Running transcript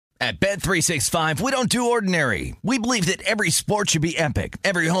At Bet365, we don't do ordinary. We believe that every sport should be epic.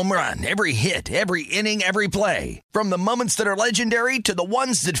 Every home run, every hit, every inning, every play. From the moments that are legendary to the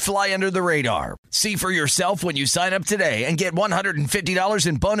ones that fly under the radar. See for yourself when you sign up today and get $150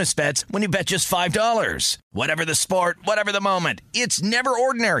 in bonus bets when you bet just $5. Whatever the sport, whatever the moment, it's never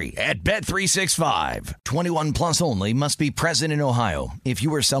ordinary at Bet365. 21 plus only. Must be present in Ohio. If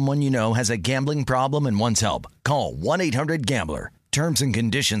you or someone you know has a gambling problem and wants help, call 1-800-GAMBLER. Terms and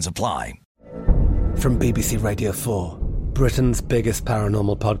conditions apply. From BBC Radio 4, Britain's biggest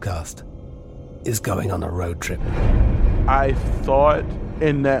paranormal podcast is going on a road trip. I thought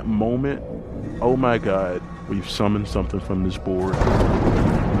in that moment, oh my God, we've summoned something from this board.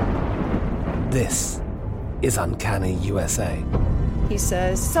 This is Uncanny USA. He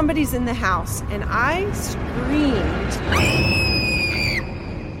says, somebody's in the house, and I screamed.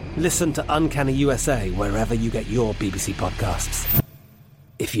 Listen to Uncanny USA wherever you get your BBC podcasts,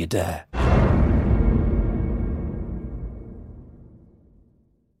 if you dare.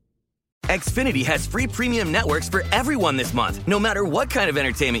 Xfinity has free premium networks for everyone this month, no matter what kind of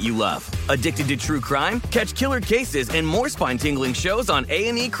entertainment you love. Addicted to true crime? Catch killer cases and more spine-tingling shows on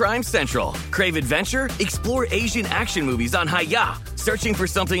A&E Crime Central. Crave adventure? Explore Asian action movies on Hi-YAH. Searching for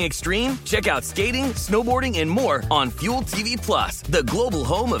something extreme? Check out skating, snowboarding, and more on Fuel TV Plus, the global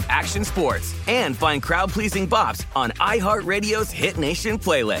home of action sports. And find crowd-pleasing bops on iHeartRadio's Hit Nation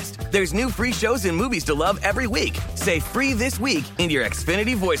playlist. There's new free shows and movies to love every week. Say free this week in your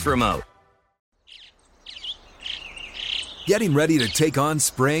Xfinity voice remote. Getting ready to take on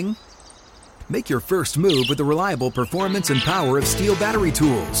spring? Make your first move with the reliable performance and power of Steel battery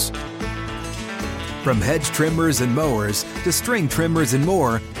tools. From hedge trimmers and mowers to string trimmers and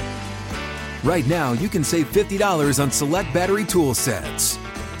more, right now you can save $50 on select battery tool sets.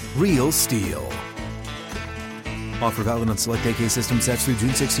 Real Steel. Offer valid on select AK system sets through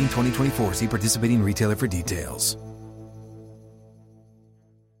June 16, 2024. See participating retailer for details.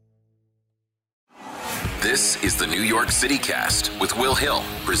 This is the New York City Cast with Will Hill,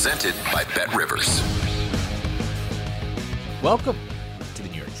 presented by BetRivers. Welcome to the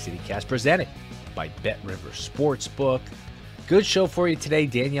New York City Cast, presented by BetRivers Sportsbook. Good show for you today.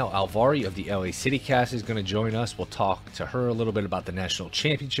 Danielle Alvari of the LA City Cast is going to join us. We'll talk to her a little bit about the national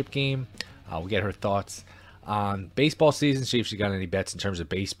championship game. We'll get her thoughts on baseball season, see if she got any bets in terms of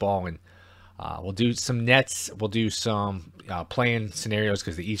baseball, and we'll do some nets. We'll do some playing scenarios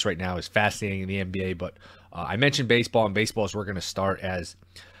because the East right now is fascinating in the NBA. But I mentioned baseball, and baseball is where we're going to start as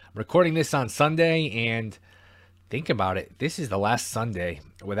I'm recording this on Sunday. And think about it. This is the last Sunday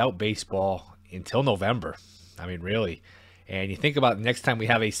without baseball until November. I mean, really. And you think about the next time we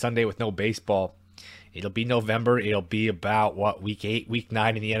have a Sunday with no baseball, it'll be November. It'll be about, week 8, week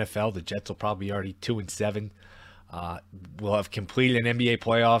 9 in the NFL. The Jets will probably be already 2-7. We'll have completed an NBA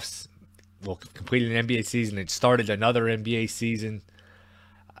playoffs. We'll complete an NBA season and started another NBA season.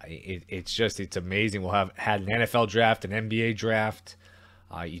 It's amazing. We'll have had an NFL draft, an NBA draft.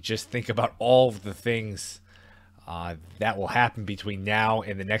 You just think about all of the things that will happen between now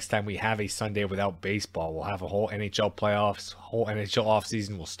and the next time we have a Sunday without baseball. We'll have a whole NHL playoffs, whole NHL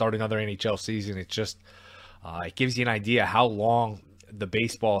offseason. We'll start another NHL season. It just it gives you an idea how long the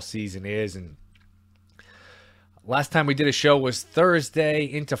baseball season is. And last time we did a show was Thursday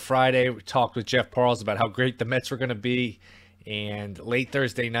into Friday. We talked with Jeff Parles about how great the Mets were going to be. And late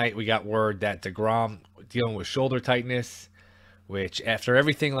Thursday night, we got word that DeGrom dealing with shoulder tightness, which after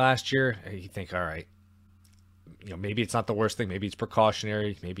everything last year, you think, all right, maybe it's not the worst thing. Maybe it's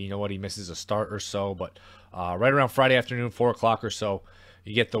precautionary. Maybe, he misses a start or so. But right around Friday afternoon, 4 o'clock or so,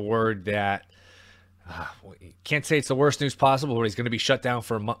 you get the word that can't say it's the worst news possible, but he's going to be shut down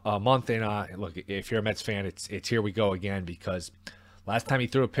for a month. And look, if you're a Mets fan, it's here we go again, because last time he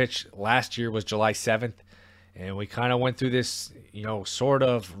threw a pitch last year was July 7th. And we kind of went through this, sort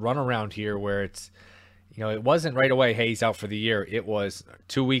of runaround here where it's, it wasn't right away, hey, he's out for the year. It was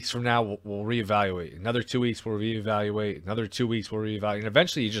 2 weeks from now, we'll reevaluate. Another 2 weeks, we'll reevaluate. Another 2 weeks, we'll reevaluate. And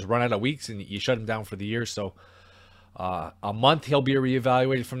eventually you just run out of weeks and you shut him down for the year. So a month he'll be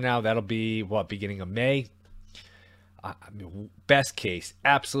reevaluated from now. That'll be, beginning of May. Best case,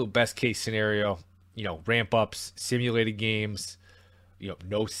 absolute best case scenario, ramp ups, simulated games,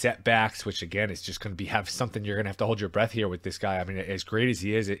 no setbacks, which again is just going to have something you're going to have to hold your breath here with this guy. I mean, as great as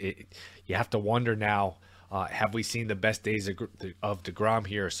he is, you have to wonder now, have we seen the best days of DeGrom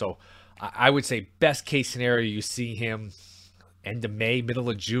here? So I would say best case scenario, you see him end of May, middle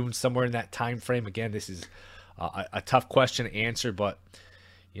of June, somewhere in that time frame. Again, this is a tough question to answer, but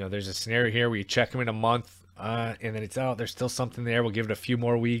there's a scenario here where you check him in a month. and then it's out. There's still something there. We'll give it a few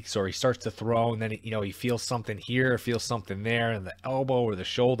more weeks, or he starts to throw, and then he feels something here, feels something there, in the elbow or the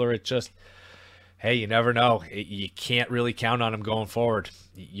shoulder. It just, hey, you never know. You can't really count on him going forward.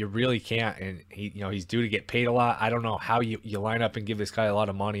 You really can't, and he's due to get paid a lot. I don't know how you line up and give this guy a lot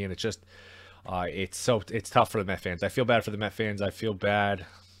of money, and it's just, it's tough for the Met fans. I feel bad for the Met fans. I feel bad,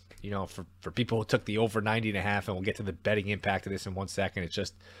 for people who took the over 90.5, and we'll get to the betting impact of this in 1 second.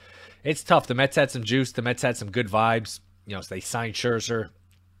 It's tough. The Mets had some juice. The Mets had some good vibes. So they signed Scherzer,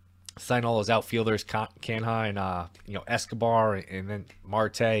 signed all those outfielders, Canha and Escobar, and then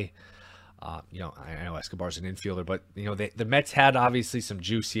Marte. I know Escobar's an infielder, but the Mets had obviously some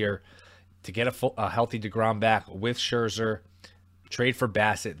juice here to get a healthy DeGrom back with Scherzer. Trade for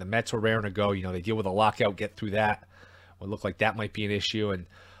Bassett. The Mets were raring to go. They deal with a lockout, get through that. Would look like that might be an issue, and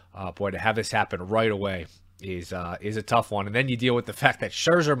boy, to have this happen right away is a tough one. And then you deal with the fact that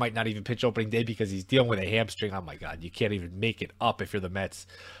Scherzer might not even pitch opening day because he's dealing with a hamstring. Oh my God, you can't even make it up if you're the Mets.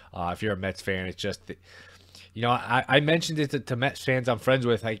 If you're a Mets fan, it's just, I mentioned it to Mets fans I'm friends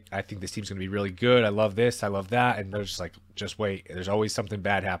with. I think this team's going to be really good. I love this. I love that. And they're just like, just wait. There's always something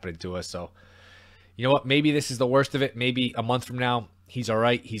bad happening to us. So, you know what? Maybe this is the worst of it. Maybe a month from now, he's all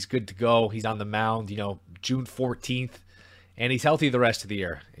right. He's good to go. He's on the mound, June 14th. And he's healthy the rest of the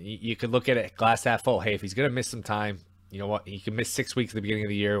year. You could look at it glass half full. Hey, if he's going to miss some time, you know what? He can miss 6 weeks at the beginning of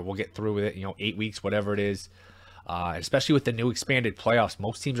the year. We'll get through with it, 8 weeks, whatever it is. Especially with the new expanded playoffs.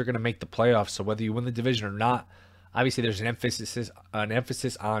 Most teams are going to make the playoffs. So whether you win the division or not, obviously there's an emphasis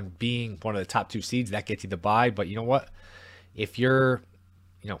on being one of the top 2 seeds. That gets you the bye. But you know what? If you're,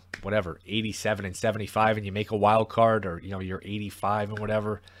 87 and 75 and you make a wild card, or, you're 85 and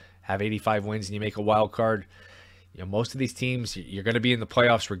whatever, have 85 wins and you make a wild card, most of these teams, you're going to be in the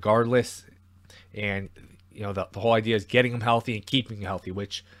playoffs regardless. And, the whole idea is getting them healthy and keeping them healthy,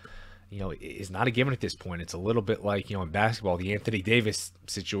 which, is not a given at this point. It's a little bit like, in basketball, the Anthony Davis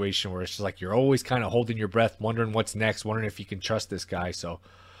situation, where it's just like you're always kind of holding your breath, wondering what's next, wondering if you can trust this guy. So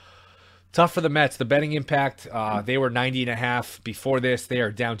tough for the Mets. The betting impact, they were 90.5 before this. They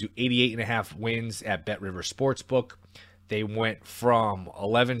are down to 88.5 wins at BetRivers Sportsbook. They went from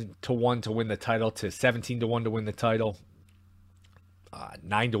 11-1 to win the title to 17-1 to win the title.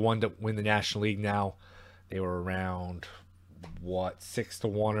 9-1 to win the National League now. They were around,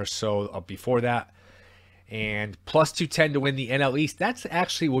 6-1 or so before that. And plus 210 to win the NL East. That's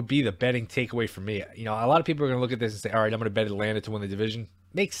actually would be the betting takeaway for me. A lot of people are going to look at this and say, all right, I'm going to bet Atlanta to win the division.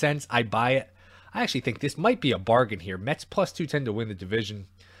 Makes sense. I buy it. I actually think this might be a bargain here. Mets plus 210 to win the division.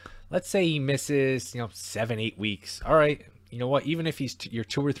 Let's say he misses, 7-8 weeks. All right, you know what? Even if you're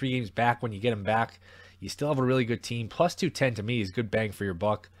 2 or 3 games back, when you get him back, you still have a really good team. Plus 210 to me is good bang for your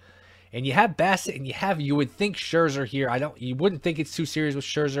buck. And you have Bassett, and you would think Scherzer here. You wouldn't think it's too serious with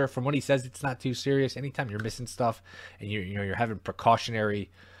Scherzer. From what he says, it's not too serious. Anytime you're missing stuff and you're having precautionary,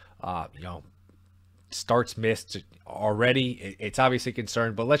 starts missed already, it's obviously a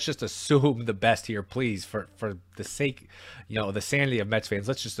concern, but let's just assume the best here, please, for the sake, the sanity of Mets fans.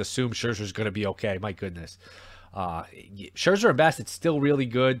 Let's just assume Scherzer's going to be okay. My goodness. Scherzer and Bassett's still really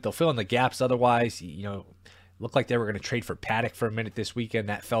good. They'll fill in the gaps otherwise. Looked like they were going to trade for Paddock for a minute this weekend.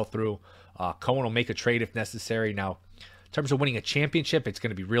 That fell through. Cohen will make a trade if necessary. Now, in terms of winning a championship, it's going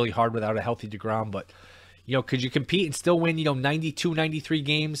to be really hard without a healthy DeGrom, but, could you compete and still win, 92, 93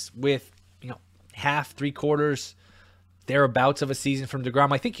 games with, half, 3/4, thereabouts of a season from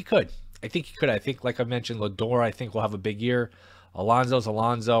DeGrom? I think you could. I think, like I mentioned, Lindor, I think, will have a big year. Alonso's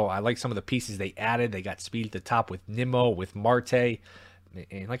Alonso. I like some of the pieces they added. They got speed at the top with Nimmo, with Marte.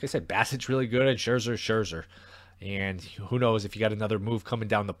 And like I said, Bassett's really good, and Scherzer. And who knows if you got another move coming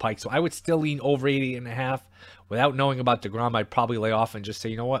down the pike. So I would still lean over 80.5. Without knowing about DeGrom, I'd probably lay off and just say,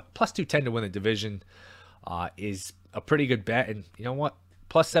 you know what? Plus 210 to win the division is a pretty good bet. And you know what?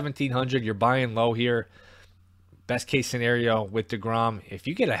 Plus 1,700, you're buying low here. Best case scenario with DeGrom. If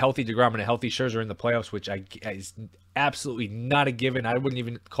you get a healthy DeGrom and a healthy Scherzer in the playoffs, which is absolutely not a given. I wouldn't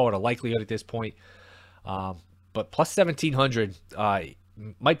even call it a likelihood at this point. But plus 1,700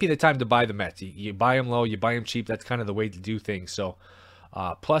 might be the time to buy the Mets. You buy them low, you buy them cheap. That's kind of the way to do things. So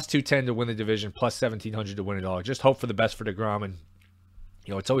plus 210 to win the division, plus 1,700 to win it all. Just hope for the best for DeGrom. And,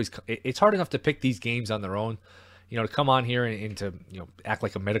 it's hard enough to pick these games on their own. To come on here and to, act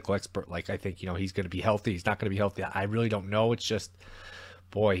like a medical expert, like I think, he's going to be healthy. He's not going to be healthy. I really don't know. It's just,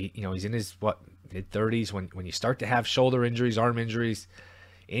 boy, he's in his, mid-30s. When you start to have shoulder injuries, arm injuries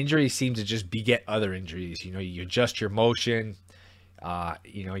seem to just beget other injuries. You adjust your motion.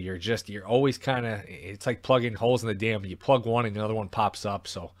 You're always kind of, it's like plugging holes in the dam. You plug one and another one pops up.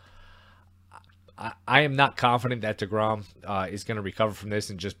 So I am not confident that DeGrom is going to recover from this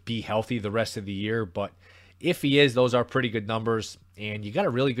and just be healthy the rest of the year. But If he is, those are pretty good numbers, and you got a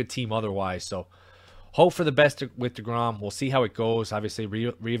really good team otherwise. So hope for the best with DeGrom. We'll see how it goes. Obviously,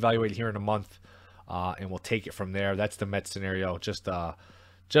 reevaluate here in a month, and we'll take it from there. That's the Mets scenario. Just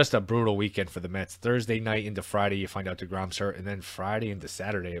a brutal weekend for the Mets. Thursday night into Friday, you find out DeGrom's hurt, and then Friday into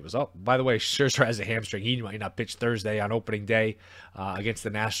Saturday, it was, oh, by the way, Scherzer has a hamstring. He might not pitch Thursday on opening day against the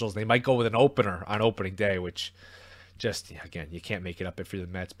Nationals. They might go with an opener on opening day, which just, again, you can't make it up if you're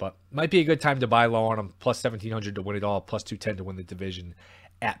the Mets, but might be a good time to buy low on them. Plus 1,700 to win it all, plus 210 to win the division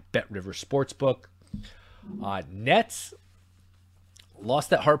at BetRivers Sportsbook. Nets lost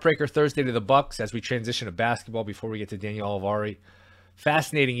that heartbreaker Thursday to the Bucks as we transition to basketball before we get to Daniel Alvari.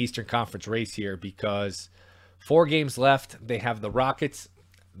 Fascinating Eastern Conference race here because 4 games left. They have the Rockets,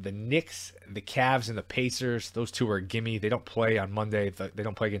 the Knicks, the Cavs, and the Pacers. Those 2 are a gimme. They don't play on Monday. They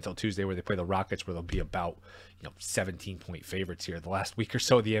don't play again until Tuesday, where they play the Rockets, where they'll be about 17-point favorites here. The last week or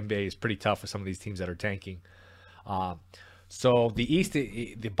so of the NBA is pretty tough for some of these teams that are tanking. So the East,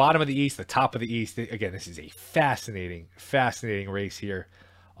 the bottom of the East, the top of the East. Again, this is a fascinating race here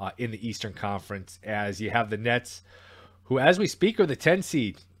in the Eastern Conference, as you have the Nets, who, as we speak, are the 10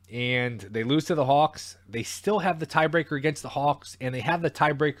 seed, and they lose to the Hawks. They still have the tiebreaker against the Hawks, and they have the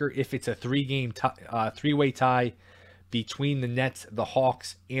tiebreaker if it's a 3-way tie between the Nets, the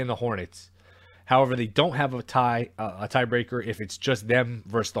Hawks, and the Hornets. However, they don't have a tiebreaker if it's just them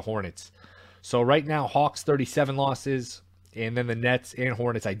versus the Hornets. So right now, Hawks 37 losses, and then the Nets and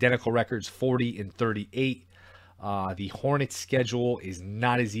Hornets identical records, 40 and 38. The Hornets' schedule is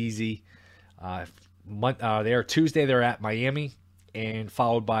not as easy. Tuesday, they're at Miami, and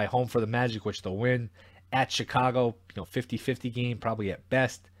followed by home for the Magic, which they'll win. At Chicago, 50-50 game, probably at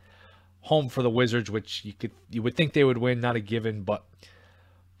best. Home for the Wizards, which you would think they would win, not a given, but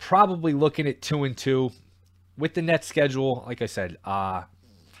probably looking at 2-2. With the Nets schedule, like I said,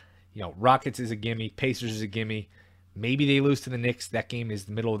 Rockets is a gimme, Pacers is a gimme. Maybe they lose to the Knicks. That game is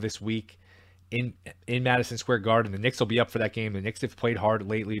the middle of this week in Madison Square Garden. The Knicks will be up for that game. The Knicks have played hard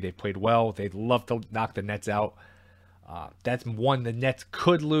lately. They've played well. They'd love to knock the Nets out. That's one the Nets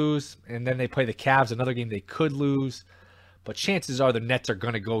could lose. And then they play the Cavs, another game they could lose. But chances are the Nets are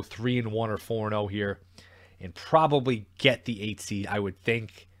going to go 3-1 or 4-0 here and probably get the 8 seed, I would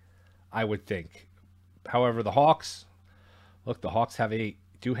think. However, the Hawks, the Hawks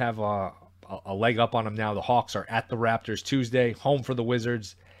do have a leg up on them now. The Hawks are at the Raptors Tuesday, home for the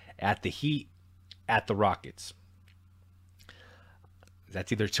Wizards, at the Heat, at the Rockets.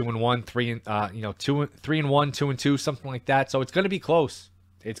 That's either 2-1, 3-1, 2-2, something like that. So it's going to be close.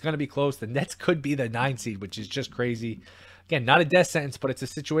 The Nets could be the 9 seed, which is just crazy. Again, not a death sentence, but it's a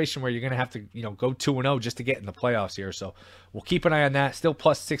situation where you're going to have to, go 2-0 just to get in the playoffs here. So we'll keep an eye on that. Still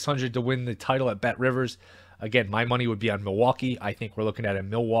plus 600 to win the title at BetRivers. Again, my money would be on Milwaukee. I think we're looking at a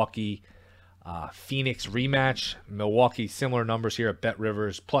Milwaukee Phoenix rematch. Milwaukee, similar numbers here at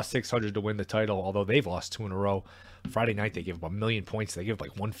BetRivers, plus 600 to win the title, although they've lost 2 in a row. Friday night, they gave up 1 million points. They gave up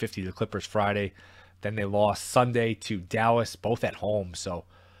like 150 to the Clippers Friday. Then they lost Sunday to Dallas, both at home. So,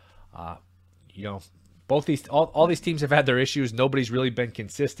 all these teams have had their issues. Nobody's really been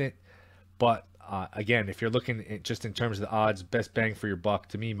consistent. But, again, if you're looking at just in terms of the odds, best bang for your buck,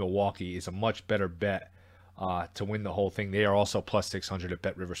 to me, Milwaukee is a much better bet to win the whole thing. They are also plus 600 at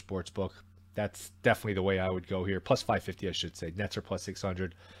BetRivers Sportsbook. That's definitely the way I would go here. Plus 550, I should say. Nets are plus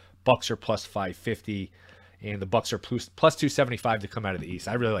 600. Bucks are plus 550. And the Bucks are plus 275 to come out of the East.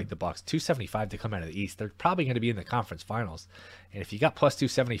 I really like the Bucks. 275 to come out of the East. They're probably going to be in the conference finals. And if you got plus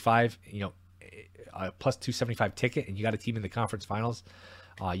 275, a plus 275 ticket, and you got a team in the conference finals,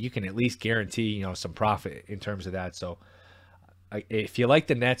 you can at least guarantee, some profit in terms of that. So if you like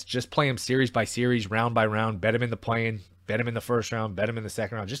the Nets, just play them series by series, round by round. Bet them in the play-in, bet them in the first round, bet them in the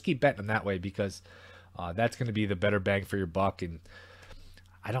second round. Just keep betting them that way because that's going to be the better bang for your buck. And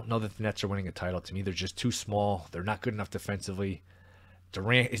I don't know that the Nets are winning a title. To me, they're just too small. They're not good enough defensively.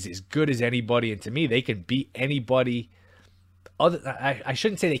 Durant is as good as anybody, and to me, they can beat anybody. I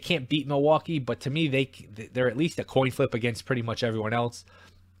shouldn't say they can't beat Milwaukee, but to me, they're at least a coin flip against pretty much everyone else.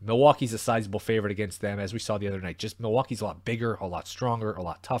 Milwaukee's a sizable favorite against them, as we saw the other night. Just Milwaukee's a lot bigger, a lot stronger, a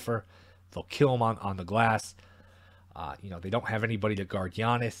lot tougher. They'll kill them on the glass. They don't have anybody to guard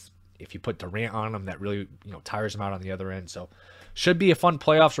Giannis. If you put Durant on them, that really tires them out on the other end. So should be a fun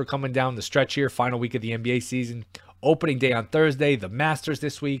playoffs. We're coming down the stretch here. Final week of the NBA season. Opening day on Thursday. The Masters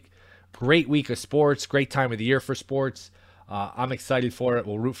this week. Great week of sports. Great time of the year for sports. I'm excited for it.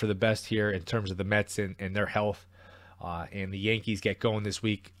 We'll root for the best here in terms of the Mets and their health. And the Yankees get going this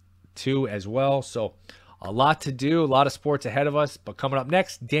week too as well. So a lot to do. A lot of sports ahead of us. But coming up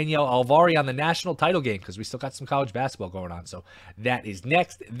next, Danielle Alvari on the national title game because we still got some college basketball going on. So that is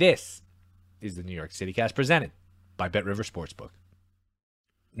next. This is the New York City Cast presented by BetRivers Sportsbook.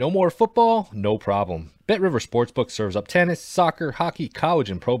 No more football? No problem. BetRivers Sportsbook serves up tennis, soccer, hockey, college,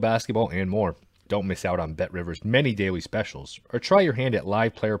 and pro basketball, and more. Don't miss out on BetRivers' many daily specials, or try your hand at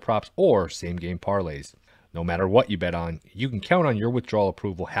live player props or same-game parlays. No matter what you bet on, you can count on your withdrawal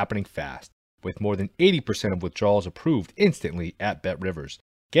approval happening fast, with more than 80% of withdrawals approved instantly at BetRivers.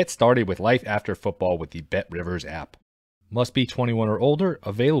 Get started with life after football with the BetRivers app. Must be 21 or older,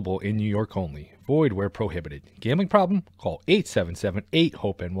 available in New York only. Void where prohibited. Gambling problem? Call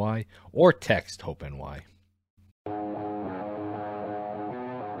 877-8-HOPE-NY or text HOPE-NY.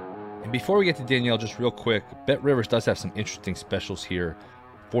 And before we get to Danielle, just real quick, BetRivers does have some interesting specials here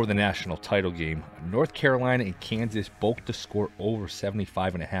for the national title game. North Carolina and Kansas both to score over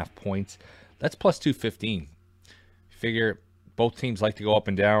 75.5 points. That's plus 215. Figure both teams like to go up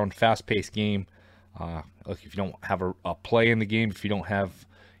and down, fast-paced game. Look, if you don't have a play in the game, if you don't have,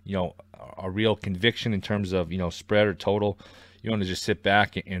 a real conviction in terms of, spread or total, you want to just sit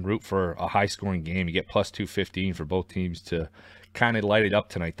back and root for a high-scoring game. You get plus 215 for both teams to kind of light it up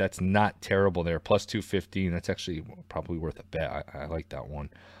tonight. That's not terrible there. Plus 215, that's actually probably worth a bet. I like that one.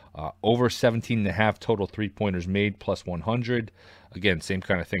 Over 17.5 total three-pointers made, plus 100. Again, same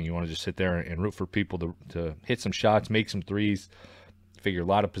kind of thing. You want to just sit there and root for people to hit some shots, make some threes. Figure a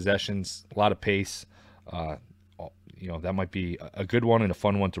lot of possessions, a lot of pace. That might be a good one and a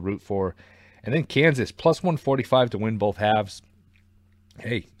fun one to root for. And then Kansas, plus 145 to win both halves.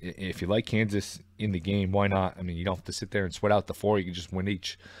 Hey, if you like Kansas in the game, why not? I mean, you don't have to sit there and sweat out the four. You can just win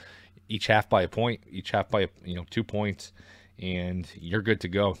each half by a point, each half by 2 points, and you're good to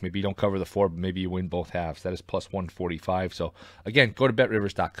go. Maybe you don't cover the four, but maybe you win both halves. That is plus 145. So, again, go to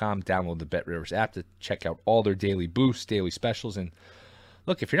BetRivers.com, download the BetRivers app to check out all their daily boosts, daily specials, and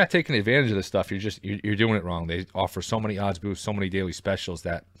look, if you're not taking advantage of this stuff, you're doing it wrong. They offer so many odds boosts, so many daily specials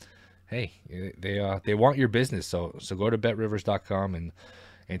that, hey, they want your business. So go to BetRivers.com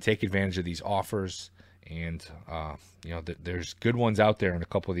and take advantage of these offers. And there's good ones out there, and a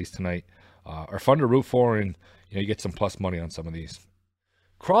couple of these tonight are fun to root for, and you get some plus money on some of these.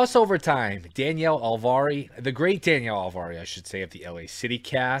 Crossover time. Danielle Alvari, the great Danielle Alvari, I should say, of the LA City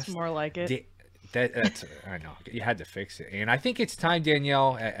Cast. It's more like it. That's I know. You had to fix it. And I think it's time,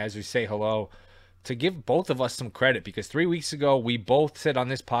 Danielle, as we say hello, to give both of us some credit, because 3 weeks ago we both said on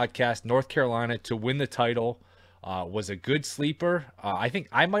this podcast North Carolina to win the title was a good sleeper. I think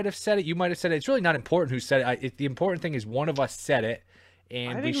I might have said it. You might have said it. It's really not important who said it. The important thing is one of us said it,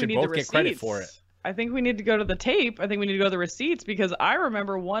 and we should both get credit for it. I think we need to go to the tape. I think we need to go to the receipts, because I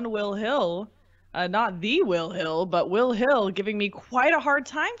remember one Will Hill, not the Will Hill, but Will Hill giving me quite a hard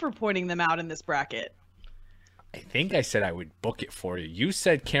time for pointing them out in this bracket. I think I said I would book it for you. You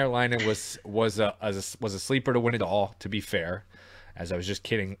said Carolina was a sleeper to win it all, to be fair, as I was just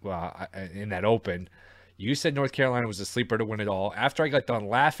kidding in that open. You said North Carolina was a sleeper to win it all. After I got done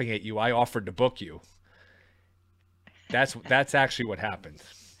laughing at you, I offered to book you. That's actually what happened.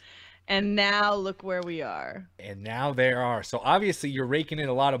 And now look where we are. And now there are. So obviously you're raking in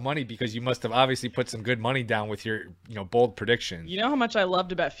a lot of money, because you must have obviously put some good money down with your, bold predictions. You know how much I love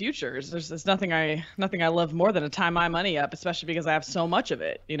to bet futures. There's nothing I love more than to tie my money up, especially because I have so much of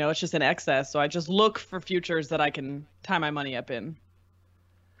it. It's just in excess. So I just look for futures that I can tie my money up in.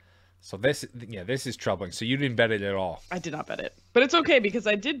 So this is troubling. So you didn't bet it at all. I did not bet it. But it's okay, because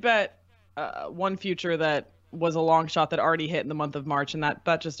I did bet one future that was a long shot that already hit in the month of March, and that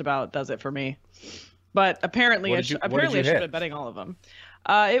just about does it for me. But apparently I should have been betting all of them.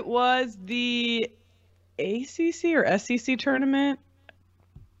 It was the ACC or SEC tournament.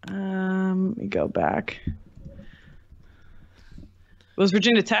 Let me go back. It was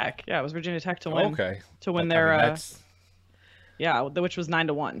Virginia Tech. Yeah, it was Virginia Tech to win. Okay. To win their which was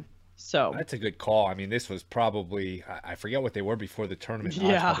 9-1. So that's a good call. I mean, this was probably, I forget what they were before the tournament.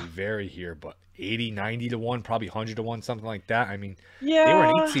 Yeah. Odds probably vary here, but 80, 90 to 1, probably 100 to 1, something like that. I mean, yeah. They were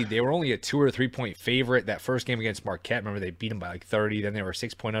an 8 seed. They were only a 2 or 3 point favorite that first game against Marquette. Remember, they beat them by like 30. Then they were a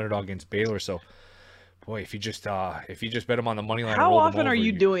 6-point underdog against Baylor. So, boy, if you just bet them on the money line. How often are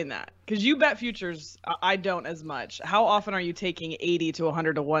you doing that? Because you bet futures. I don't as much. How often are you taking 80 to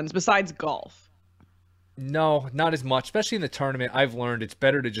 100 to 1s besides golf? No, not as much, especially in the tournament. I've learned it's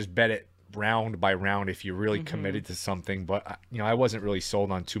better to just bet it round by round if you're really committed to something. But I wasn't really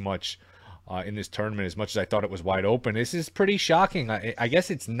sold on too much in this tournament as much as I thought it was wide open. This is pretty shocking. I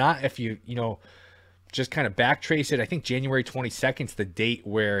guess it's not if you just kind of backtrace it. I think January 22nd is the date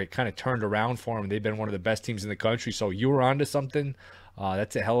where it kind of turned around for them. They've been one of the best teams in the country. So you were onto something.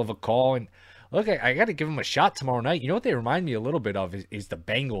 That's a hell of a call. And look, I got to give them a shot tomorrow night. You know what they remind me a little bit of is the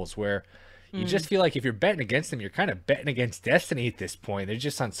Bengals, where You just feel like if you're betting against them, you're kind of betting against destiny at this point. They're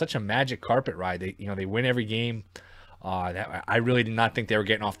just on such a magic carpet ride. They win every game. I really did not think they were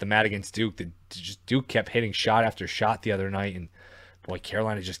getting off the mat against Duke. Duke kept hitting shot after shot the other night, and boy,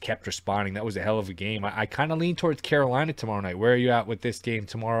 Carolina just kept responding. That was a hell of a game. I kind of lean towards Carolina tomorrow night. Where are you at with this game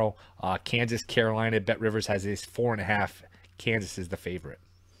tomorrow? Kansas, Carolina. Bet Rivers has this 4.5. Kansas is the favorite.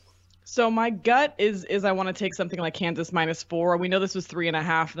 So my gut is I want to take something like Kansas -4. We know this was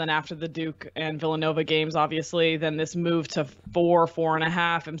 3.5. Then after the Duke and Villanova games, obviously, then this moved to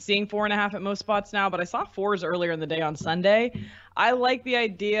 4.5. I'm seeing 4.5 at most spots now, but I saw 4s earlier in the day on Sunday. I like the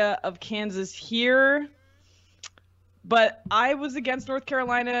idea of Kansas here, but I was against North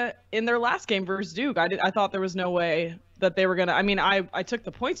Carolina in their last game versus Duke. I thought there was no way that they were going to – I mean, I took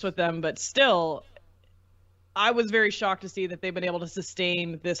the points with them, but still – I was very shocked to see that they've been able to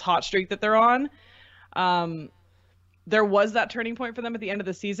sustain this hot streak that they're on. There was that turning point for them at the end of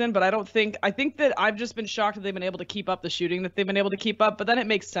the season, but I think that I've just been shocked that they've been able to keep up the shooting that they've been able to keep up, but then it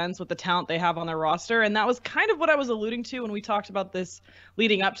makes sense with the talent they have on their roster. And that was kind of what I was alluding to when we talked about this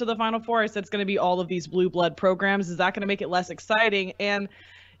leading up to the Final Four. I said it's going to be all of these blue blood programs. Is that going to make it less exciting? And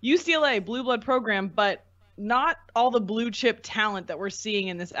UCLA, blue blood program, but not all the blue chip talent that we're seeing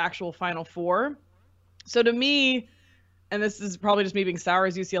in this actual Final Four. So to me, and this is probably just me being sour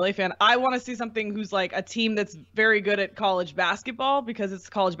as a UCLA fan, I want to see something who's like a team that's very good at college basketball because it's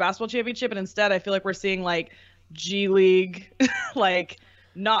college basketball championship. And instead, I feel like we're seeing like G League, like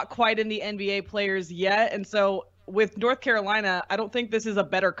not quite in the NBA players yet. And so with North Carolina, I don't think this is a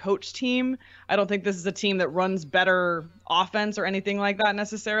better coach team. I don't think this is a team that runs better offense or anything like that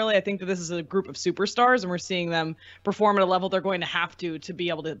necessarily. I think that this is a group of superstars, and we're seeing them perform at a level they're going to have to be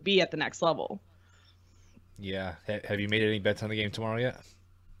able to be at the next level. Yeah. Have you made any bets on the game tomorrow yet?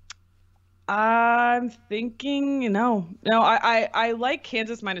 I'm thinking, no. I like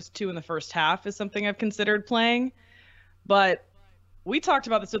Kansas -2 in the first half is something I've considered playing. But we talked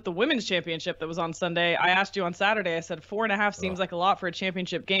about this with the women's championship that was on Sunday. I asked you on Saturday, I said 4.5 seems like a lot for a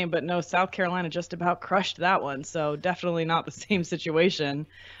championship game, but no, South Carolina just about crushed that one. So definitely not the same situation.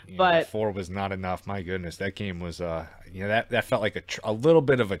 Yeah, but 4 was not enough. My goodness, that game was, that felt like a little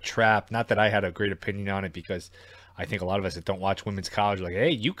bit of a trap. Not that I had a great opinion on it, because I think a lot of us that don't watch women's college are like,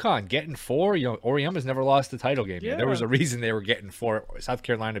 hey, UConn getting 4. Oriema's never lost the title game. Yeah. There was a reason they were getting 4. South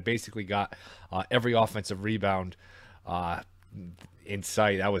Carolina basically got every offensive rebound in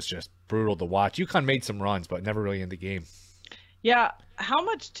sight. That was just brutal to watch. UConn made some runs, but never really in the game. Yeah, how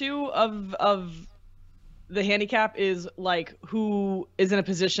much too of the handicap is like who is in a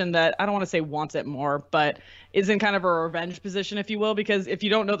position that I don't want to say wants it more, but is in kind of a revenge position, if you will, because if you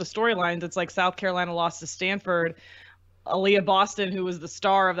don't know the storylines, it's like South Carolina lost to Stanford. Aaliyah Boston, who was the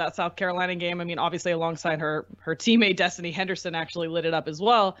star of that South Carolina game, I mean, obviously alongside her teammate Destiny Henderson actually lit it up as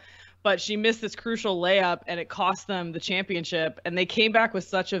well. But she missed this crucial layup, and it cost them the championship. And they came back with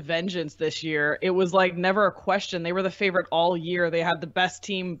such a vengeance this year. It was like never a question. They were the favorite all year. They had the best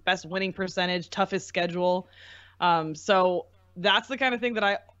team, best winning percentage, toughest schedule. So that's the kind of thing that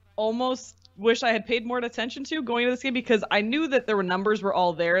I almost wish I had paid more attention to going into this game, because I knew that there were numbers were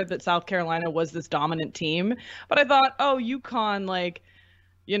all there, that South Carolina was this dominant team. But I thought, oh, UConn, like,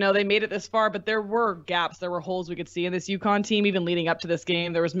 you know, they made it this far, but there were gaps, there were holes we could see in this UConn team. Even leading up to this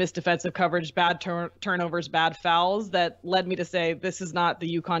game, there was missed defensive coverage, bad turnovers, bad fouls that led me to say this is not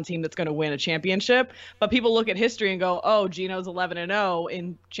the UConn team that's going to win a championship. But people look at history and go, oh, Gino's 11-0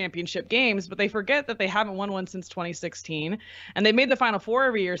 in championship games, but they forget that they haven't won one since 2016. And they made the Final Four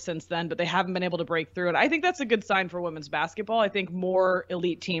every year since then, but they haven't been able to break through. And I think that's a good sign for women's basketball. I think more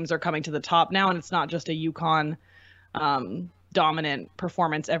elite teams are coming to the top now, and it's not just a UConn dominant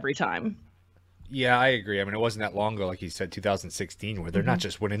performance every time. Yeah, I agree. I mean, it wasn't that long ago, like you said, 2016, where they're not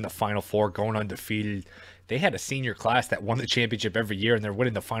just winning the Final Four, going undefeated. They had a senior class that won the championship every year, and they're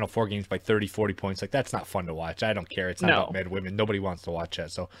winning the Final Four games by 30, 40 points. Like, that's not fun to watch. I don't care. It's not about men, women. Nobody wants to watch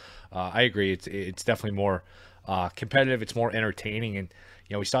that. So I agree. It's definitely more competitive. It's more entertaining. And,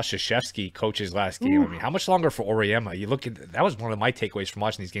 you know, we saw Krzyzewski coach his last game. I mean, how much longer for Auriemma? You look at that was one of my takeaways from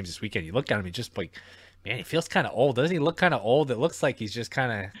watching these games this weekend. You look at him, he just like, man, he feels kind of old. Doesn't he look kind of old? It looks like he's just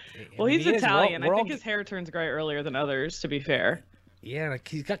kind of... Well, he's Italian. I think his hair turns gray earlier than others, to be fair. Yeah, like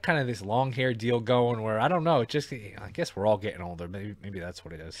he's got kind of this long hair deal going where, I don't know, I guess we're all getting older. Maybe that's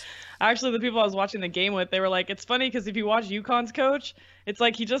what it is. Actually, the people I was watching the game with, they were like, it's funny because if you watch UConn's coach, It's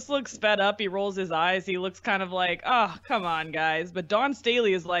like he just looks fed up. He rolls his eyes. He looks kind of like, oh, come on, guys. But Dawn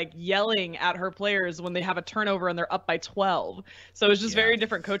Staley is like yelling at her players when they have a turnover and they're up by 12. So it's just very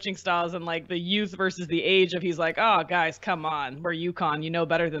different coaching styles, and like the youth versus the age of he's like, oh, guys, come on. We're UConn. You know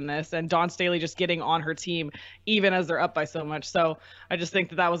better than this. And Dawn Staley just getting on her team even as they're up by so much. So I just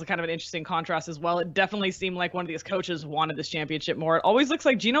think that was kind of an interesting contrast as well. It definitely seemed like one of these coaches wanted this championship more. It always looks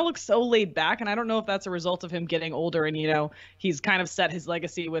like Gino looks so laid back, and I don't know if that's a result of him getting older and, he's kind of set his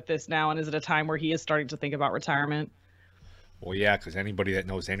legacy with this now, and is it a time where he is starting to think about retirement? Well, yeah, because anybody that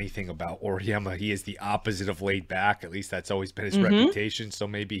knows anything about Auriemma, he is the opposite of laid back. At least that's always been his reputation. So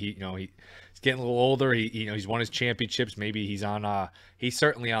maybe he's getting a little older. He's won his championships. Maybe he's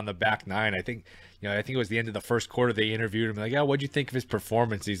certainly on the back nine. I think it was the end of the first quarter. They interviewed him like, yeah, what'd you think of his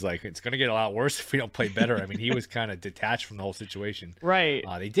performance? He's like, it's going to get a lot worse if we don't play better. I mean, he was kind of detached from the whole situation. Right.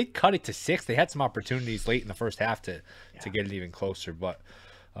 They did cut it to 6. They had some opportunities late in the first half to get it even closer, but.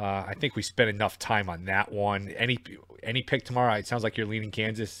 I think we spent enough time on that one. Any pick tomorrow? It sounds like you're leaning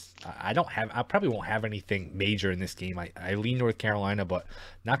Kansas. I probably won't have anything major in this game. I lean North Carolina, but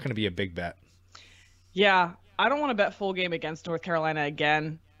not going to be a big bet. Yeah, I don't want to bet full game against North Carolina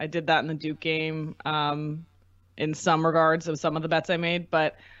again. I did that in the Duke game in some regards of some of the bets I made,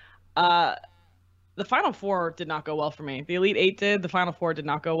 but the Final Four did not go well for me. The Elite Eight did. The Final Four did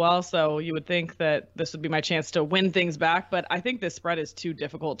not go well. So you would think that this would be my chance to win things back. But I think this spread is too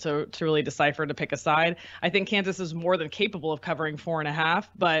difficult to really decipher, to pick a side. I think Kansas is more than capable of covering 4.5.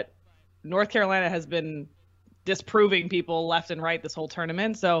 But North Carolina has been disproving people left and right this whole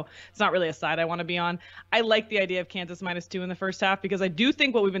tournament. So it's not really a side I want to be on. I like the idea of Kansas -2 in the first half, because I do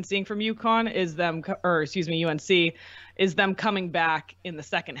think what we've been seeing from UNC is them coming back in the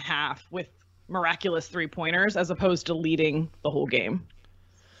second half with miraculous 3-pointers as opposed to leading the whole game.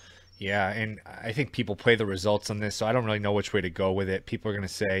 Yeah, and I think people play the results on this, so I don't really know which way to go with it. People are going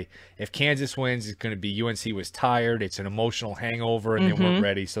to say if Kansas wins, it's going to be UNC was tired, it's an emotional hangover, and they weren't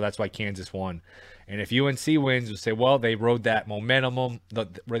ready, so that's why Kansas won. And if UNC wins, we'll say, well, they rode that momentum.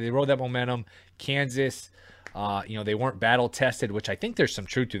 Kansas, they weren't battle tested, which I think there's some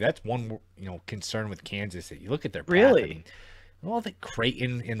truth to. That's one, concern with Kansas. You look at their path. Really. Well, the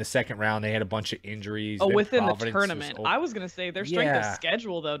Creighton in the second round, they had a bunch of injuries. Oh, within the tournament. I was going to say their strength of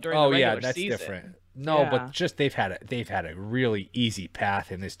schedule though during the regular that's season. Different. No, but just they've had a really easy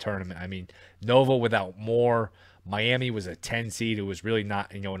path in this tournament. I mean, Nova without Moore, Miami was a 10 seed who was really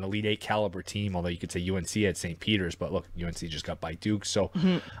not, an Elite 8 caliber team, although you could say UNC had St. Peter's, but look, UNC just got by Duke. So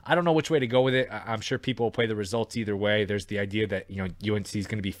I don't know which way to go with it. I'm sure people will play the results either way. There's the idea that, UNC is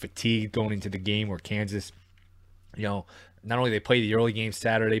going to be fatigued going into the game, where Kansas, not only they play the early game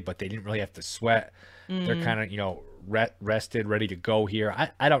Saturday, but they didn't really have to sweat. They're kind of, rested, ready to go here.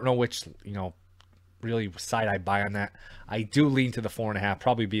 I don't know which, really side I buy on that. I do lean to the 4.5,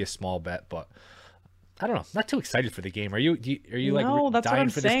 probably be a small bet, but I don't know. Not too excited for the game. Are you like that's dying what I'm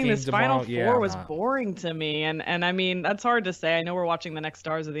for saying. This Final Four was boring to me, and I mean that's hard to say. I know we're watching the next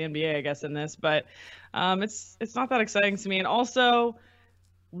stars of the NBA, I guess, in this, but it's not that exciting to me. And also,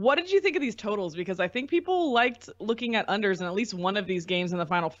 what did you think of these totals? Because I think people liked looking at unders in at least one of these games in the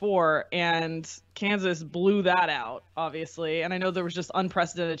Final Four, and Kansas blew that out, obviously. And I know there was just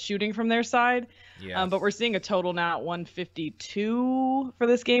unprecedented shooting from their side. Yes. But we're seeing a total now at 152 for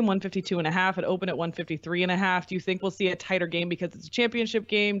this game, 152.5. It opened at 153.5. Do you think we'll see a tighter game because it's a championship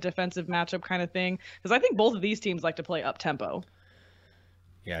game, defensive matchup kind of thing? Because I think both of these teams like to play up-tempo.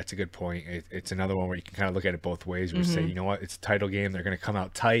 Yeah, it's a good point. It's another one where you can kind of look at it both ways. Where you say, you know what, it's a title game. They're going to come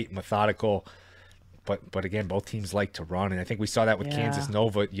out tight, methodical. But again, both teams like to run. And I think we saw that with Kansas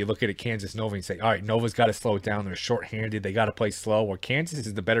Nova. You look at it, Kansas Nova, and you say, all right, Nova's got to slow it down. They're shorthanded. They got to play slow. Or Kansas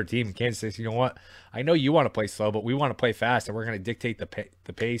is the better team. And Kansas says, you know what, I know you want to play slow, but we want to play fast, and we're going to dictate the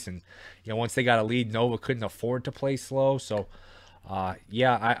pace. And, once they got a lead, Nova couldn't afford to play slow. So,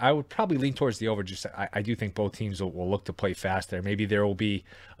 I would probably lean towards the over. Just I do think both teams will look to play fast there. Maybe there will be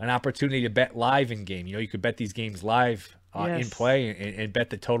an opportunity to bet live in game. You could bet these games live in play and bet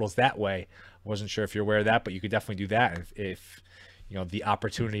the totals that way. Wasn't sure if you're aware of that, but you could definitely do that if the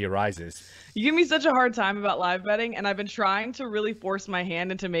opportunity arises. You give me such a hard time about live betting, and I've been trying to really force my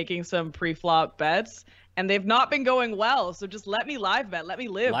hand into making some pre-flop bets, and they've not been going well. So just let me live bet. Let me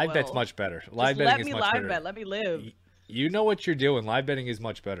live. Live bet's much better. Live betting is much better. Let me live bet. Let me live. You know what you're doing. Live betting is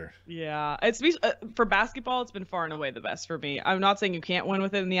much better. Yeah. It's for basketball, it's been far and away the best for me. I'm not saying you can't win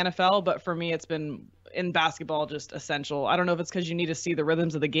with it in the NFL, but for me, it's been in basketball just essential. I don't know if it's because you need to see the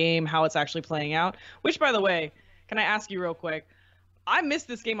rhythms of the game, how it's actually playing out, which, by the way, can I ask you real quick? I missed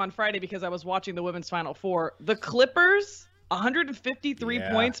this game on Friday because I was watching the Women's Final Four. The Clippers, 153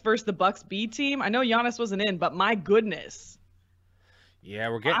 points versus the Bucks B team. I know Giannis wasn't in, but my goodness. Yeah,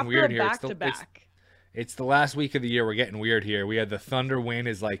 we're getting weird here. Back to back. It's the last week of the year. We're getting weird here. We had the Thunder win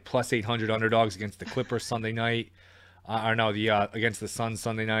as like plus 800 underdogs against the Clippers Sunday night. Against the Suns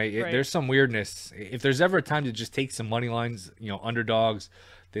Sunday night. Right. There's some weirdness. If there's ever a time to just take some money lines, underdogs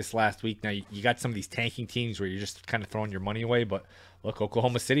this last week. Now you got some of these tanking teams where you're just kind of throwing your money away. But look,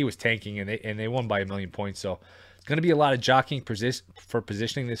 Oklahoma City was tanking and they won by 1 million points. So it's going to be a lot of jockeying for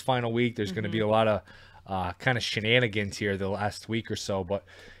positioning this final week. There's going to be a lot of kind of shenanigans here the last week or so. But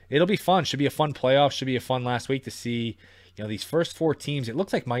it'll be fun. Should be a fun playoff. Should be a fun last week to see. These first 4 teams. It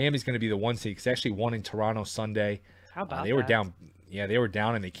looks like Miami's going to be the 1 seed because they actually won in Toronto Sunday. How about they were down? Yeah, they were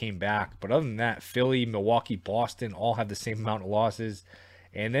down and they came back. But other than that, Philly, Milwaukee, Boston all have the same amount of losses.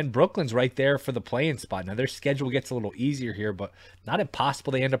 And then Brooklyn's right there for the play-in spot. Now their schedule gets a little easier here, but not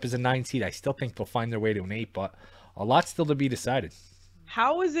impossible they end up as a 9 seed. I still think they'll find their way to an 8, but a lot still to be decided.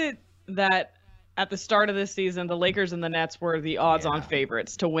 How is it that at the start of this season, the Lakers and the Nets were the odds-on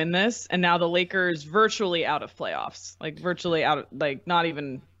favorites to win this, and now the Lakers virtually out of playoffs, like virtually out of, like not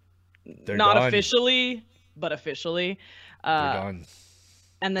even, They're not done. officially, but officially. They're done.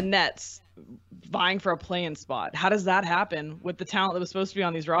 And the Nets vying for a play-in spot. How does that happen with the talent that was supposed to be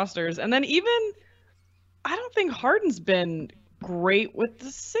on these rosters? And then even, I don't think Harden's been great with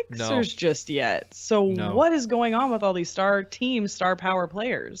the Sixers just yet. So what is going on with all these star power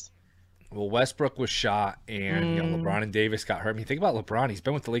players? Well, Westbrook was shot, and LeBron and Davis got hurt. I mean, think about LeBron. He's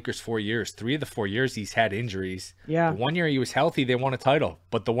been with the Lakers 4 years. 3 of the 4 years, he's had injuries. Yeah. The 1 year he was healthy, they won a title.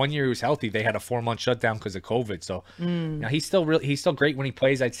 But the 1 year he was healthy, they had a 4-month shutdown because of COVID. So now he's still great when he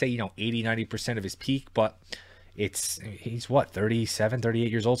plays. I'd say 80-90% of his peak. But he's what, 37, 38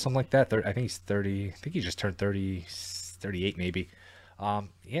 years old, something like that. I think he's 30. I think he just turned 30, 38 maybe.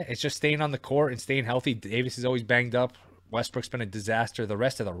 It's just staying on the court and staying healthy. Davis is always banged up. Westbrook's been a disaster. The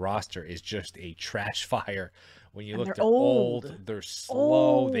rest of the roster is just a trash fire. When you look, they're old, they're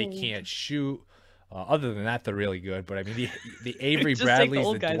slow, they can't shoot. Other than that, they're really good. But I mean, the Avery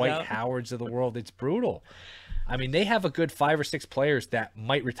Bradleys, the Dwight Howards of the world, it's brutal. I mean, they have a good 5 or 6 players that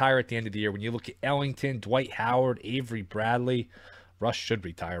might retire at the end of the year. When you look at Ellington, Dwight Howard, Avery Bradley, Russ should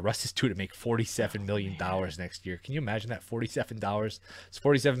retire. Russ is due to make $47 million next year. Can you imagine that? $47. It's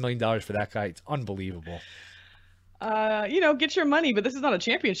 $47 million for that guy. It's unbelievable. Get your money, but this is not a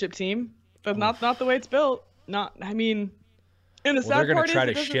championship team. But not the way it's built. And the sad they're part gonna try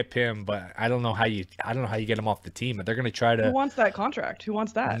is to ship him, but I don't know how you get him off the team. But they're gonna try to. Who wants that contract? Who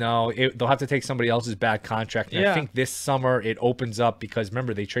wants that? No, they'll have to take somebody else's bad contract. And I think this summer it opens up because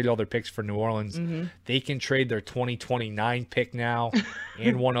remember they traded all their picks for New Orleans. They can trade their 2029 pick now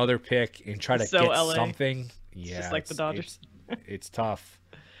and one other pick and try to get LA. something. Yeah, just like the Dodgers. It's tough.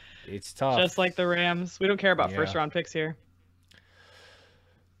 It's tough. Just like the Rams. We don't care about first round picks here.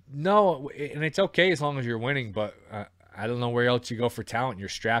 No, and it's okay as long as you're winning, but I don't know where else you go for talent. You're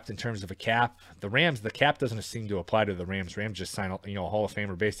strapped in terms of a cap. The cap doesn't seem to apply to the Rams. Rams just sign a Hall of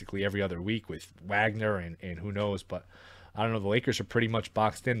Famer basically every other week with Wagner and who knows, but I don't know. The Lakers are pretty much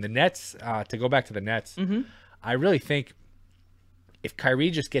boxed in. The Nets, to go back to the Nets, I really think if Kyrie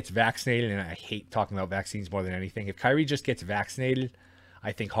just gets vaccinated, and I hate talking about vaccines more than anything, if Kyrie just gets vaccinated,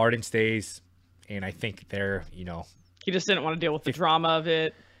 I think Harden stays, and I think they're, He just didn't want to deal with the drama of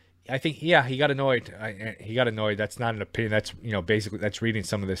it. I think, he got annoyed. He got annoyed. That's not an opinion. That's, basically, that's reading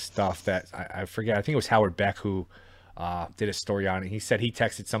some of this stuff that I forget. I think it was Howard Beck who did a story on it. He said he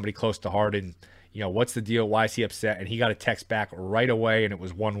texted somebody close to Harden, what's the deal? Why is he upset? And he got a text back right away, and it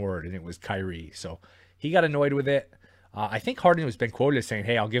was one word, and it was Kyrie. So he got annoyed with it. I think Harden has been quoted as saying,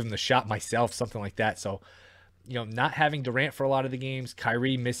 hey, I'll give him the shot myself, something like that. So, not having Durant for a lot of the games,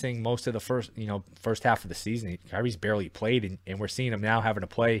 Kyrie missing most of the first half of the season. Kyrie's barely played, and we're seeing him now having to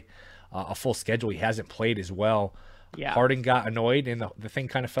play a full schedule. He hasn't played as well. Yeah. Harden got annoyed, and the thing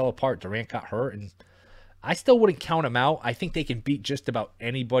kind of fell apart. Durant got hurt, and I still wouldn't count him out. I think they can beat just about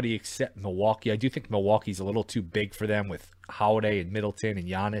anybody except Milwaukee. I do think Milwaukee's a little too big for them with Holiday and Middleton and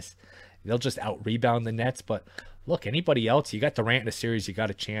Giannis. They'll just out-rebound the Nets, but look, anybody else, you got Durant in a series, you got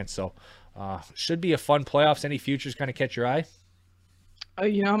a chance. So should be a fun playoffs. Any futures kind of catch your eye? Oh,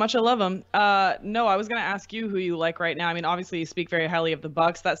 you know how much I love them. No, I was going to ask you who you like right now. I mean, obviously you speak very highly of the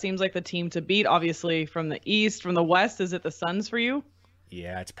Bucks. That seems like the team to beat, obviously, from the East. From the West, is it the Suns for you?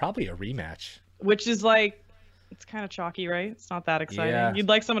 Yeah, it's probably a rematch. Which is like, it's kind of chalky, right? It's not that exciting. Yeah. You'd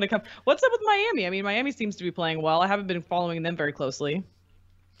like someone to come. What's up with Miami? I mean, Miami seems to be playing well. I haven't been following them very closely.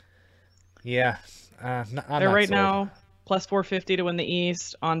 Yeah. They're right now plus 450 to win the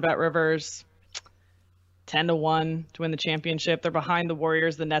East on Bet Rivers. 10-1 to win the championship. They're behind the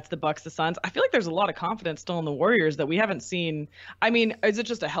Warriors, the Nets, the Bucks, the Suns. I feel like there's a lot of confidence still in the Warriors that we haven't seen. I mean, is it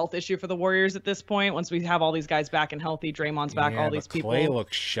just a health issue for the Warriors at this point? Once we have all these guys back and healthy, Draymond's back, all these people. Clay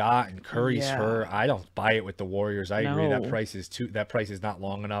looks shot and Curry's hurt. I don't buy it with the Warriors. I agree that price is not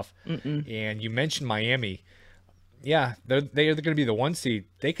long enough. And you mentioned Miami. Yeah, they're going to be the 1 seed.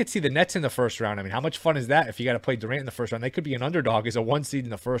 They could see the Nets in the first round. I mean, how much fun is that if you got to play Durant in the first round? They could be an underdog as a 1 seed in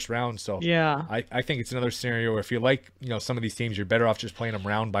the first round. So yeah, I think it's another scenario where if you like, some of these teams, you're better off just playing them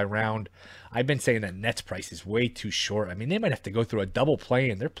round by round. I've been saying that Nets price is way too short. I mean, they might have to go through a double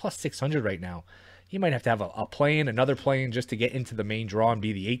play-in. They're plus 600 right now. You might have to have a play-in, another play-in just to get into the main draw and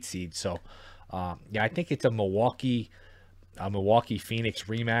be the 8 seed. So, I think it's a Milwaukee Phoenix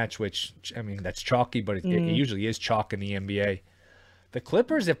rematch, which, I mean, that's chalky, but it usually is chalk in the NBA. The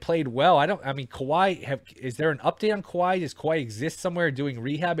Clippers have played well. Kawhi, is there an update on Kawhi? Does Kawhi exist somewhere doing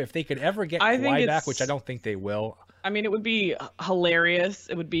rehab? If they could ever get Kawhi back, which I don't think they will. I mean, it would be hilarious.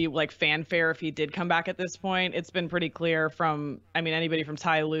 It would be like fanfare if he did come back at this point. It's been pretty clear from, anybody from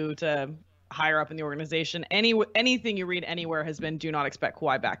Ty Lue to higher up in the organization. Anything you read anywhere has been, do not expect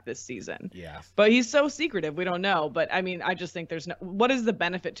Kawhi back this season. Yeah. But he's so secretive, we don't know. But I just think what is the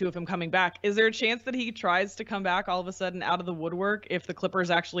benefit of him coming back? Is there a chance that he tries to come back all of a sudden out of the woodwork if the Clippers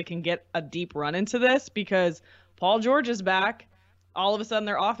actually can get a deep run into this? Because Paul George is back. All of a sudden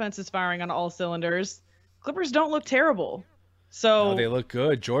their offense is firing on all cylinders. Clippers don't look terrible. So they look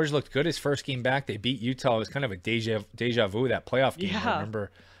good. George looked good his first game back. They beat Utah. It was kind of a deja vu, that playoff game. Yeah. I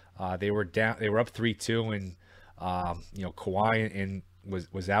remember they were down. They were up 3-2, and Kawhi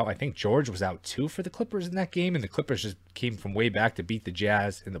was out. I think George was out too for the Clippers in that game, and the Clippers just came from way back to beat the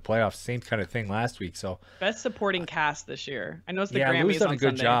Jazz in the playoffs. Same kind of thing last week. So best supporting cast this year. I know it's the Grammys Lou's done a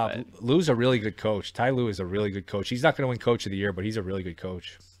good Sunday, job. But... Lou's a really good coach. Ty Lue is a really good coach. He's not going to win Coach of the Year, but he's a really good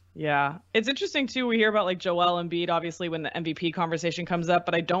coach. Yeah, it's interesting too. We hear about like Joel Embiid, obviously, when the MVP conversation comes up,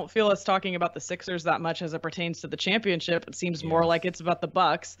 but I don't feel us talking about the Sixers that much as it pertains to the championship. It seems more like it's about the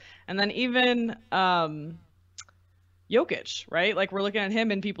Bucks, and then even Jokic, right? Like we're looking at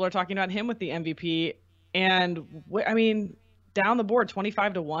him, and people are talking about him with the MVP, and down the board,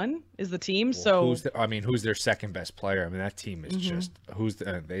 25-1 is the team. Well, who's their second best player? I mean, that team is just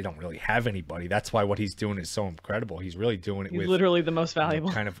they don't really have anybody. That's why what he's doing is so incredible. He's really doing it with literally the most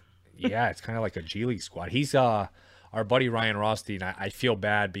valuable kind of. Yeah, it's kind of like a G League squad. He's our buddy Ryan Rothstein. I feel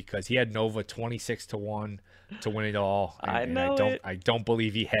bad because he had Nova 26-1 to win it all. And I don't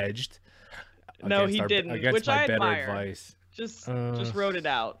believe he hedged. No, he didn't. Against which my I better admire. advice. Just wrote it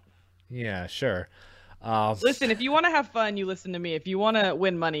out. Yeah, sure. Listen, if you want to have fun, you listen to me. If you want to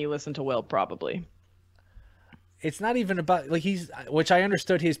win money, you listen to Will, probably. It's not even about which I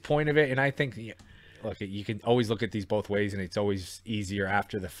understood his point of it, and I think, look, you can always look at these both ways, and it's always easier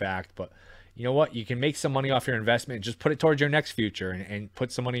after the fact. But you know what? You can make some money off your investment and just put it towards your next future, and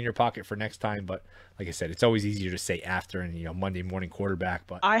put some money in your pocket for next time. But like I said, it's always easier to say after and Monday morning quarterback.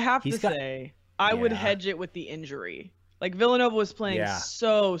 But I have to say, I would hedge it with the injury. Like Villanova was playing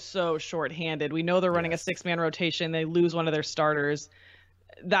so shorthanded. We know they're running a 6-man rotation. They lose one of their starters.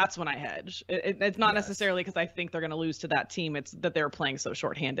 That's when I hedge. It's not necessarily because I think they're going to lose to that team. It's that they're playing so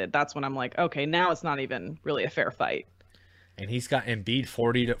shorthanded. That's when I'm like, okay, now it's not even really a fair fight. And he's got Embiid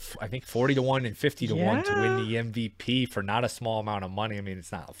 40-1 and 50-1 to win the MVP for not a small amount of money. I mean,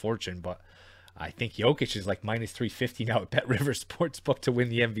 it's not a fortune, but I think Jokic is like minus 350 now at Bet River Sportsbook to win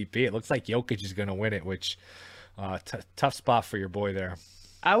the MVP. It looks like Jokic is going to win it, which tough spot for your boy there.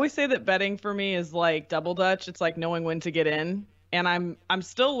 I always say that betting for me is like double dutch. It's like knowing when to get in. And I'm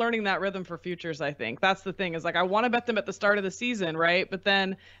still learning that rhythm for futures, I think. That's the thing, is like I want to bet them at the start of the season, right? But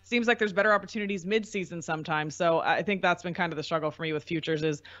then it seems like there's better opportunities mid-season sometimes. So I think that's been kind of the struggle for me with futures,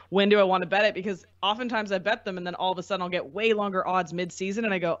 is when do I want to bet it? Because oftentimes I bet them and then all of a sudden I'll get way longer odds mid-season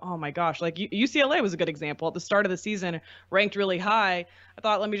and I go, oh my gosh. Like UCLA was a good example. At the start of the season, ranked really high. I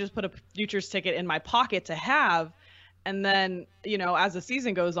thought, let me just put a futures ticket in my pocket to have. And then, as the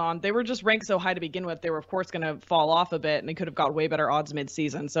season goes on, they were just ranked so high to begin with. They were, of course, going to fall off a bit, and they could have got way better odds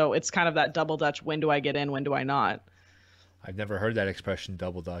mid-season. So it's kind of that double dutch. When do I get in? When do I not? I've never heard that expression,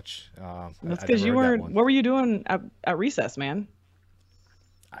 double dutch. That's because you weren't. What were you doing at recess, man?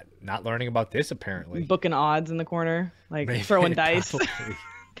 Not learning about this, apparently. Booking odds in the corner, like throwing dice.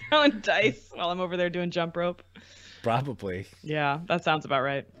 Throwing dice while I'm over there doing jump rope. Probably. Yeah, that sounds about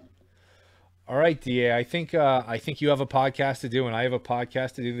right. All right, DA. I think you have a podcast to do, and I have a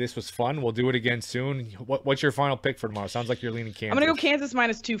podcast to do. This was fun. We'll do it again soon. What's your final pick for tomorrow? Sounds like you're leaning Kansas. I'm gonna go Kansas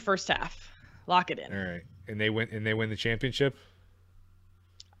 -2 first half. Lock it in. All right, and they win the championship.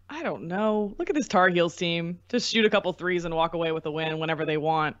 I don't know. Look at this Tar Heels team. Just shoot a couple threes and walk away with a win whenever they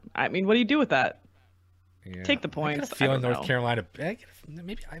want. I mean, what do you do with that? Yeah. Take the points. I got a feeling North Carolina. I think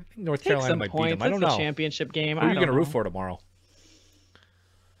North Carolina might beat them. I don't know. It's a championship game. Who are you going to root for tomorrow?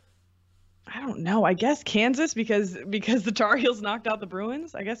 I don't know. I guess Kansas because the Tar Heels knocked out the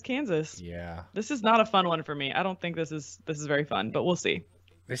Bruins. I guess Kansas. Yeah. This is not a fun one for me. I don't think this is very fun, but we'll see.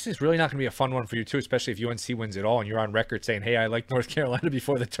 This is really not going to be a fun one for you, too, especially if UNC wins it all and you're on record saying, hey, I like North Carolina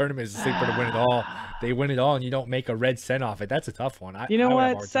before the tournament is a sleeper to win it all. They win it all and you don't make a red cent off it. That's a tough one. You know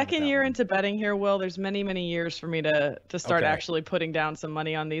what? Second year into betting here, Will, there's many, many years for me to start actually putting down some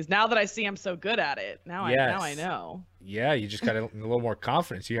money on these. Now that I see I'm so good at it, now I know. Yeah, you just got a little more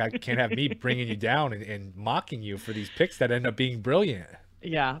confidence. You can't have me bringing you down and mocking you for these picks that end up being brilliant.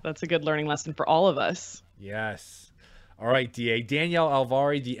 Yeah, that's a good learning lesson for all of us. Yes. All right, DA. Danielle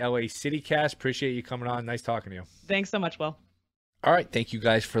Alvari, the LA CityCast. Appreciate you coming on. Nice talking to you. Thanks so much, Will. All right. Thank you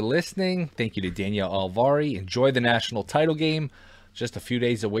guys for listening. Thank you to Danielle Alvari. Enjoy the national title game. Just a few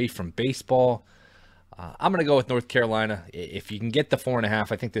days away from baseball. I'm going to go with North Carolina. If you can get the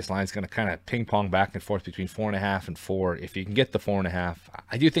 4.5, I think this line is going to kind of ping pong back and forth between 4.5 and 4. If you can get the 4.5,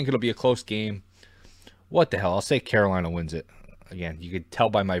 I do think it'll be a close game. What the hell? I'll say Carolina wins it. Again, you could tell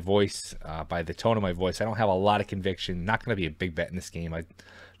by my voice, by the tone of my voice, I don't have a lot of conviction. Not going to be a big bet in this game. I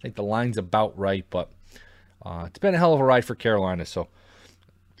think the line's about right, but it's been a hell of a ride for Carolina. So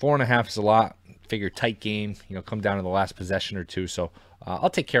 4.5 is a lot. Figure tight game, come down to the last possession or two. So I'll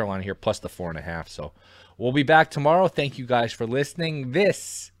take Carolina here plus the 4.5. So we'll be back tomorrow. Thank you guys for listening.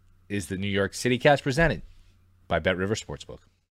 This is the New York City Cast presented by Bet River Sportsbook.